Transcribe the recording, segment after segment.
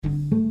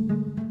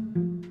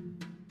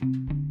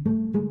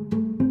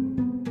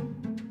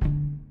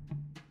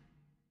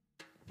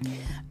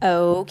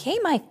Okay,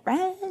 my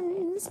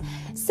friends.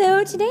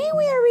 So today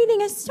we are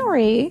reading a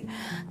story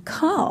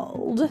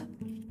called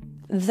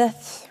The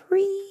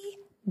Three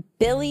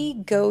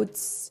Billy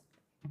Goats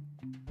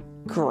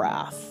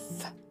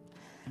Gruff.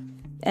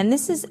 And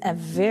this is a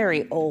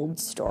very old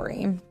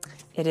story.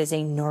 It is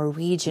a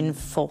Norwegian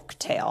folk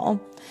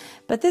tale.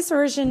 But this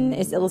version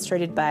is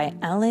illustrated by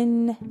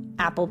Ellen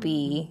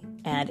Appleby,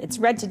 and it's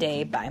read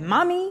today by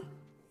Mommy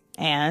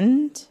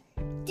and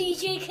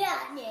DJ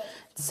Catnip.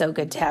 So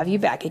good to have you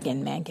back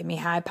again, man. Give me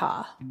high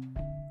paw.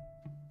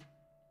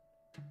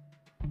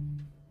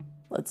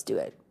 Let's do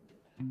it.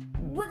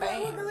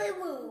 Wiggly, wiggly,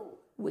 woo.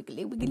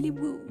 Wiggly, wiggly,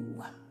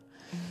 woo.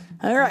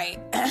 All right.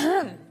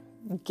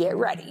 Get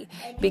ready.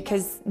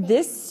 Because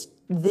this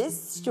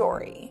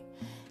story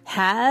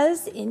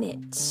has in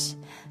it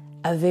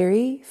a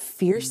very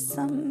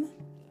fearsome,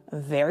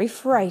 very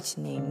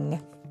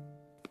frightening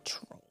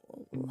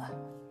troll.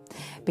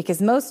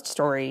 Because most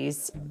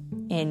stories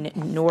in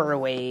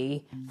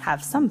Norway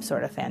have some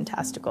sort of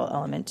fantastical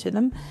element to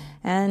them,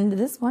 and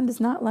this one does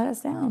not let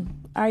us down.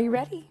 Are you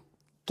ready?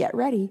 Get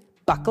ready.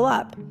 Buckle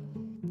up.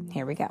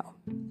 Here we go.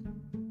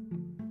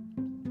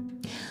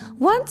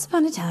 Once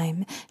upon a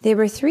time, there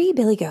were three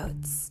billy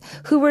goats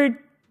who were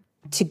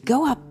to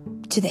go up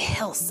to the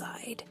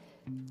hillside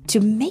to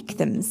make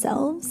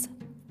themselves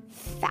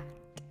fat.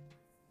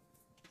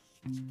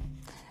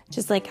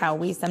 Just like how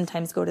we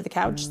sometimes go to the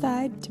couch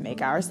side to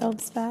make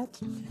ourselves fat.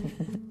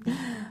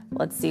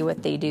 Let's see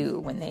what they do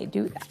when they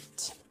do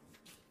that.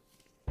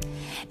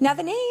 Now,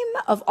 the name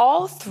of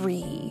all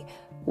three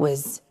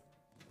was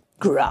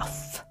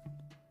Gruff.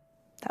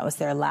 That was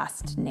their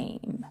last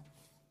name.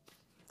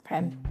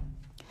 Okay.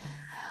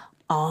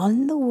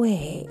 On the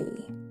way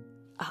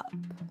up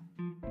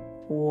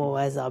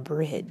was a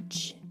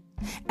bridge,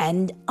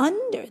 and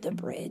under the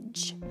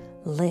bridge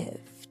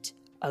lived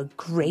a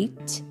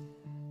great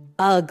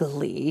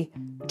ugly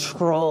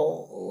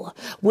troll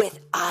with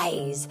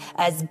eyes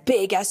as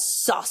big as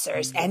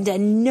saucers and a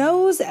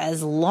nose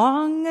as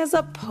long as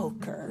a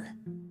poker.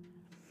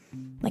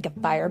 Like a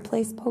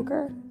fireplace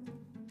poker.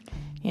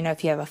 You know,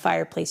 if you have a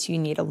fireplace, you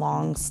need a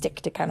long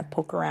stick to kind of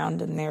poke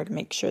around in there to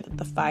make sure that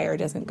the fire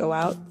doesn't go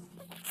out.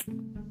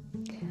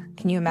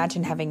 Can you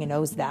imagine having a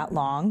nose that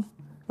long?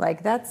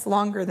 Like, that's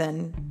longer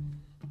than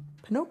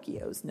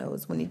Pinocchio's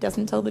nose when he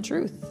doesn't tell the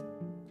truth.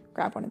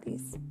 Grab one of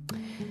these.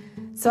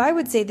 So I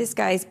would say this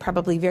guy is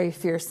probably very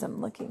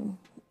fearsome looking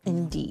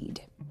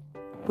indeed.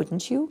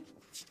 Wouldn't you?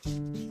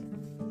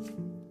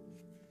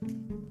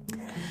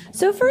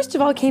 So first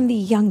of all came the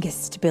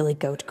youngest billy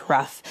goat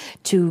Gruff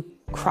to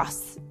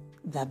cross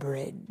the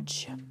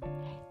bridge.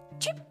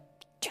 Chip,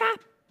 trap,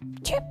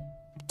 chip,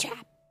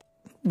 trap,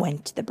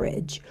 went the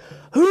bridge.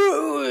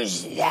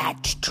 Who's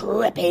that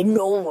tripping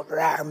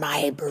over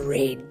my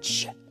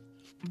bridge?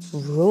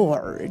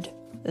 Roared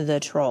the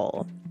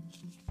troll.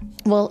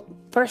 Well,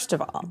 first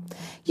of all,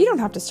 you don't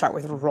have to start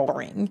with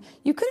roaring.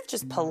 You could have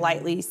just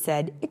politely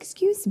said,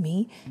 "Excuse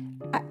me,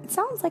 it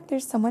sounds like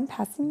there's someone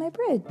passing my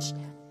bridge.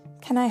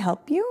 Can I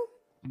help you?"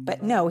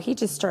 But no, he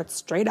just starts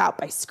straight out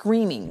by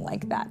screaming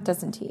like that,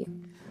 doesn't he?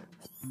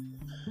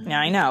 Yeah,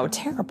 I know,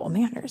 terrible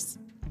manners.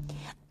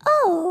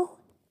 Oh,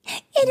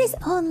 it is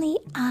only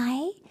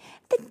I,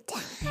 the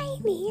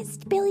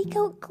tiniest billy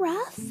goat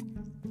Gruff.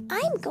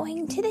 I'm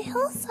going to the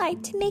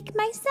hillside to make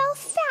myself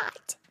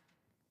fat,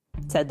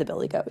 said the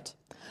billy goat.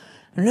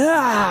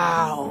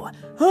 Now,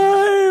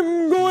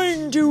 I'm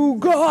going to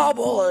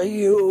gobble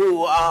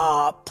you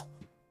up,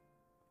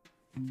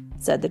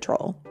 said the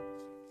troll.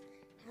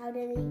 How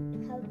did he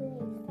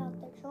stop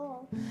the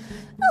troll?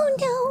 Oh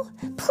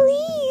no,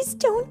 please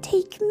don't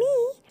take me.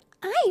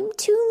 I'm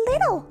too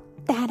little,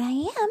 that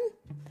I am,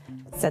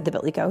 said the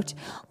billy goat.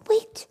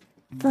 Wait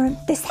for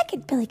the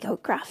second billy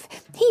goat Gruff.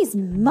 He's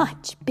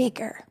much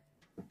bigger.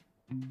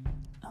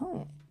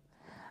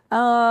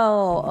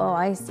 Oh,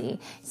 I see.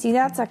 See,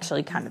 that's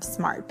actually kind of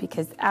smart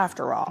because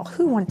after all,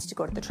 who wants to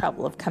go to the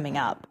trouble of coming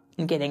up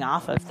and getting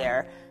off of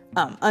their,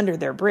 under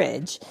their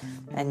bridge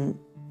and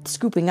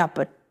scooping up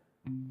a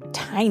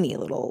tiny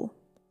little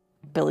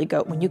billy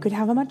goat when you could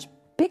have a much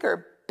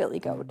bigger billy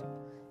goat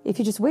if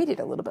you just waited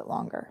a little bit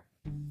longer,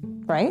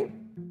 right?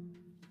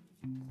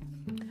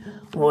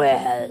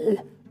 Well,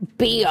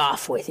 be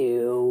off with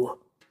you,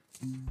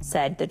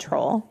 said the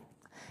troll.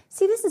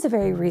 See, this is a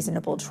very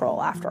reasonable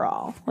troll after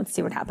all. Let's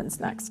see what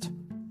happens next.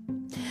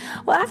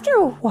 Well, after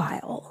a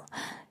while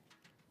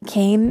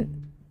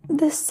came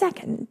the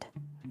second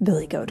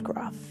billy goat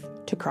Gruff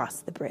to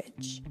cross the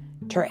bridge.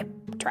 Trip,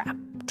 trap,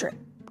 trip,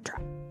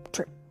 trap,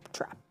 trip,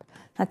 trap.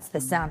 That's the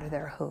sound of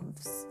their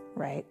hooves,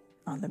 right,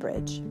 on the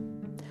bridge.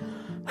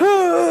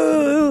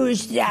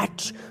 Who's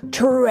that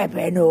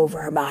tripping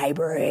over my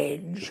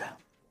bridge?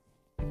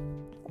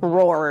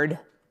 Roared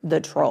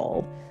the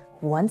troll.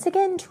 Once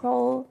again,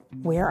 troll,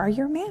 where are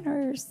your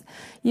manners?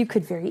 You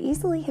could very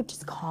easily have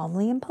just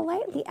calmly and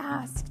politely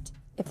asked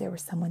if there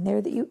was someone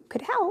there that you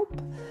could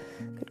help.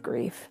 Good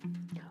grief.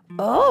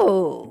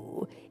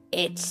 Oh,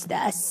 it's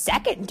the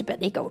second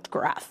billy goat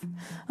Gruff.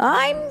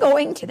 I'm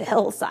going to the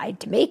hillside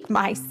to make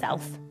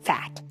myself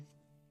fat,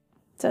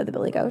 said the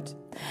billy goat.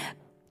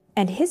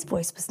 And his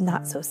voice was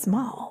not so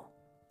small.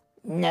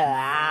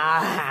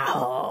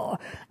 "No,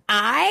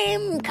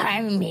 I'm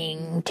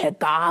coming to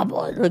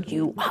gobble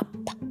you up,"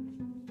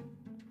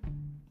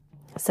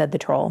 said the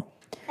troll.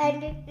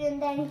 And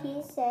then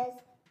he says,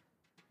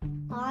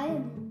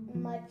 "I'm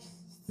much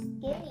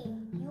skinny.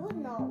 You would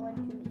not want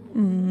to eat.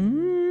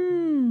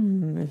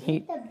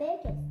 He's the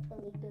biggest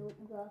Billy Goat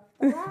Gruff,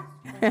 the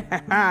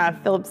last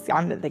one." Philip's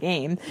on to the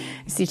game.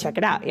 See, check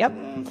it out. Yep.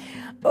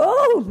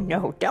 "Oh,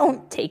 no,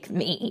 don't take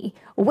me.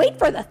 Wait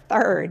for the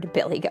third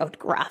Billy Goat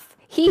Gruff.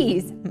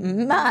 He's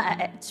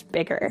much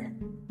bigger."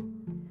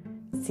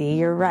 See,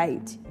 you're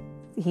right.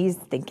 He's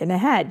thinking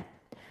ahead.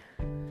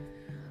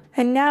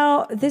 And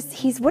now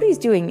what he's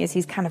doing is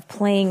he's kind of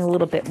playing a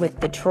little bit with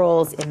the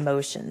troll's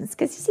emotions.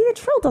 Because you see, the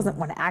troll doesn't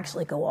want to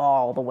actually go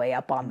all the way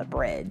up on the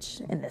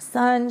bridge in the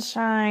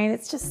sunshine.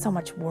 It's just so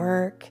much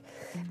work.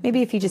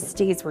 Maybe if he just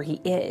stays where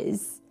he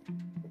is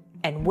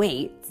and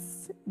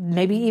waits,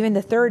 maybe even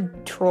the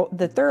third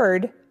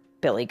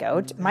billy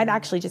goat might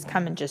actually just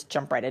come and just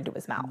jump right into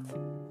his mouth,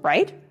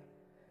 right?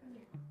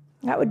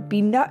 That would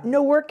be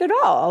no work at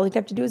all. All he'd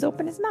have to do is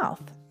open his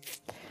mouth.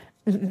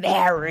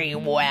 "Very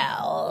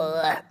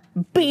well.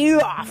 Be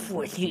off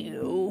with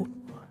you,"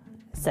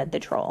 said the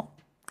troll.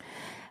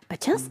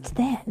 But just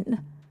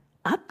then,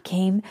 up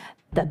came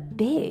the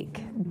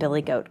big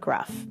billy goat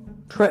Gruff.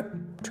 Trip,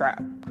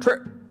 trap,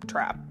 trip,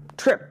 trap,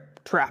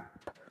 trip,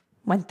 trap,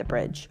 went the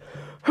bridge.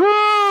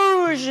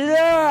 "Who's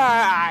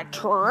that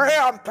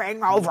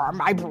tramping over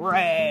my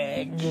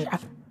bridge?"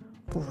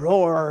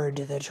 roared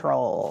the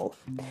troll.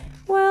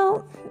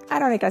 Well, I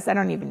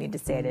don't even need to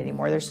say it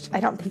anymore. I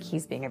don't think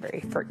he's being a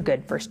very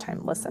good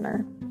first-time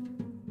listener.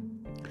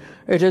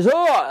 "It is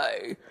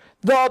I,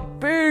 the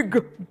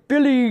big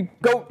billy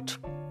goat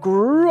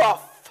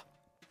Gruff,"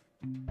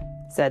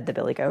 said the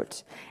billy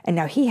goat. And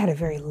now he had a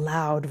very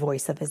loud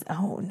voice of his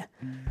own.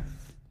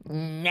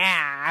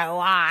 "Now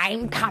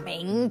I'm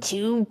coming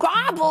to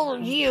gobble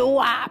you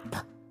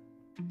up,"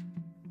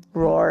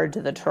 roared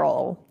the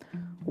troll.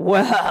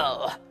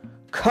 "Well,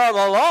 come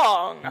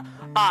along.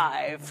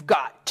 I've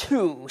got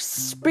 2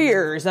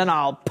 spears and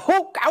I'll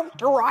poke out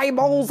your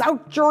eyeballs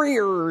out your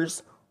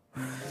ears.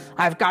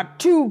 I've got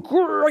 2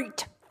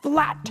 great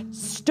flat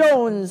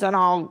stones and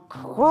I'll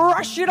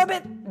crush you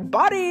to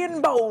body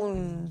and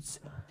bones."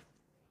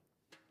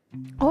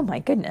 Oh my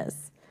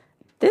goodness.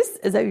 This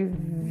is a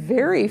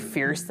very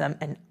fearsome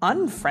and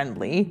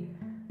unfriendly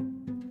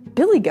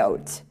billy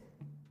goat.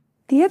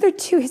 The other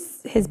two,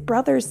 his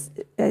brothers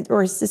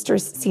or his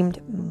sisters,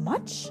 seemed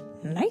much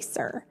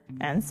nicer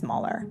and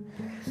smaller.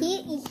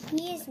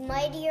 He's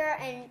mightier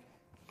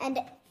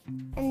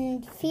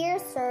and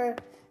fiercer,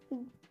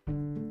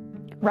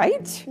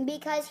 right?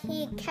 Because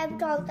he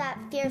kept all that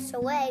fierce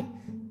away,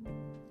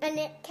 and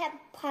it kept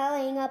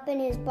piling up in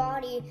his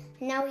body.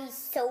 And now he's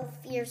so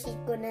fierce, he's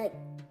gonna.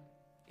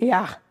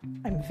 Yeah,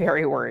 I'm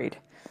very worried.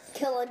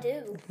 Kill a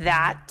dude.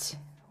 That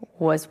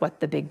was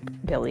what the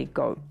big billy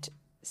goat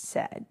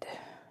said.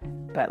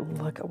 But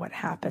look at what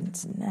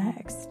happens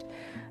next.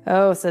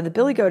 Oh, so the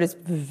billy goat is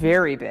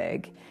very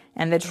big,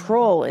 and the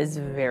troll is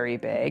very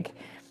big.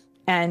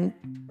 And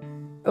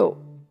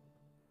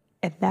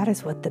that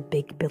is what the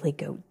big billy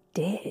goat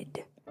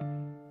did.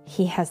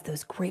 He has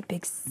those great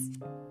big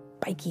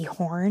spiky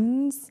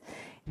horns,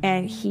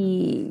 and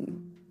he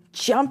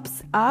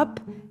jumps up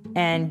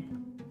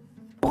and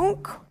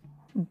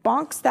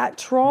bonks that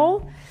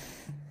troll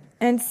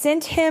and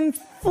sent him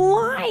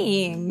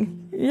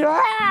flying.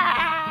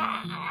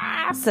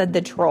 "Yeah!" said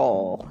the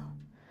troll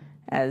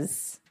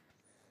as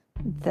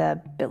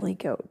the billy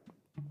goat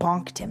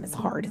bonked him as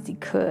hard as he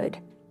could.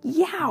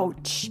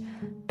 Youch!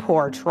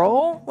 Poor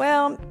troll.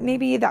 Well,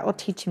 maybe that will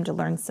teach him to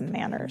learn some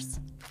manners.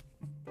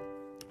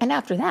 And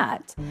after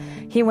that,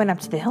 he went up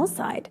to the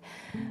hillside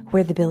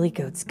where the billy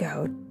goats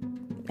go,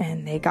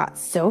 and they got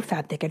so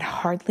fat they could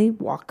hardly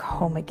walk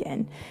home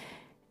again.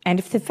 And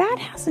if the fat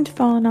hasn't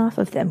fallen off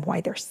of them,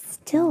 why, they're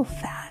still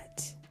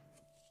fat.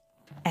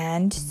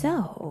 And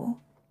so,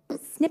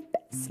 snip,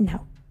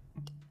 snout,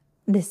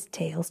 this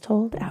tale's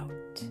told out.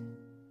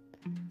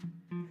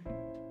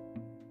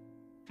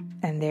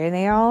 And there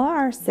they all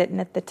are, sitting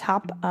at the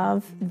top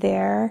of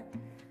their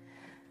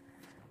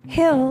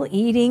hill,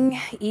 eating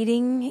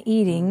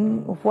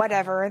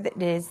whatever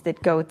it is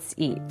that goats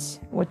eat,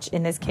 which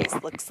in this case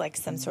looks like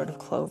some sort of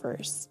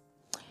clovers.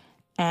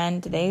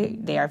 And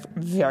they are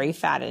very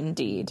fat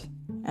indeed.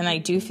 And I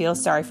do feel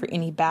sorry for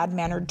any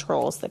bad-mannered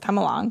trolls that come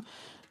along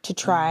to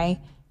try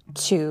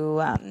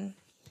to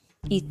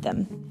eat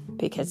them,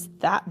 because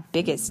that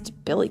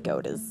biggest billy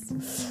goat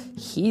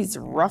he's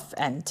rough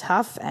and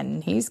tough,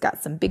 and he's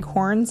got some big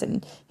horns,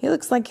 and he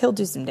looks like he'll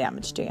do some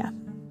damage to you.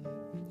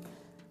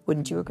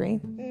 Wouldn't you agree?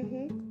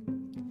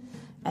 Mm-hmm.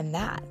 And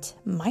that,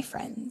 my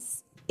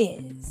friends,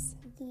 is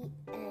the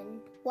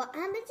end. What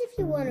happens if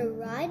you want to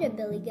ride a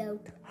billy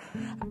goat?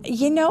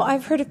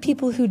 I've heard of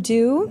people who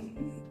do.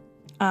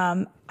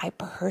 I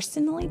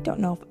personally don't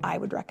know if I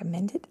would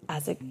recommend it,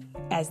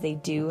 as they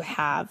do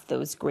have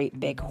those great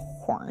big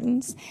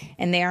horns,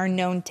 and they are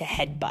known to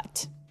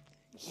headbutt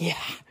Yeah.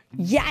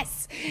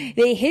 Yes.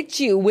 They hit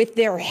you with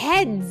their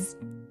heads,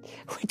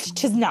 which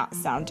does not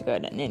sound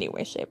good in any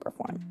way, shape, or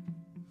form.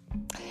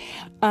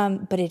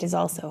 But it is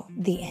also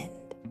the end.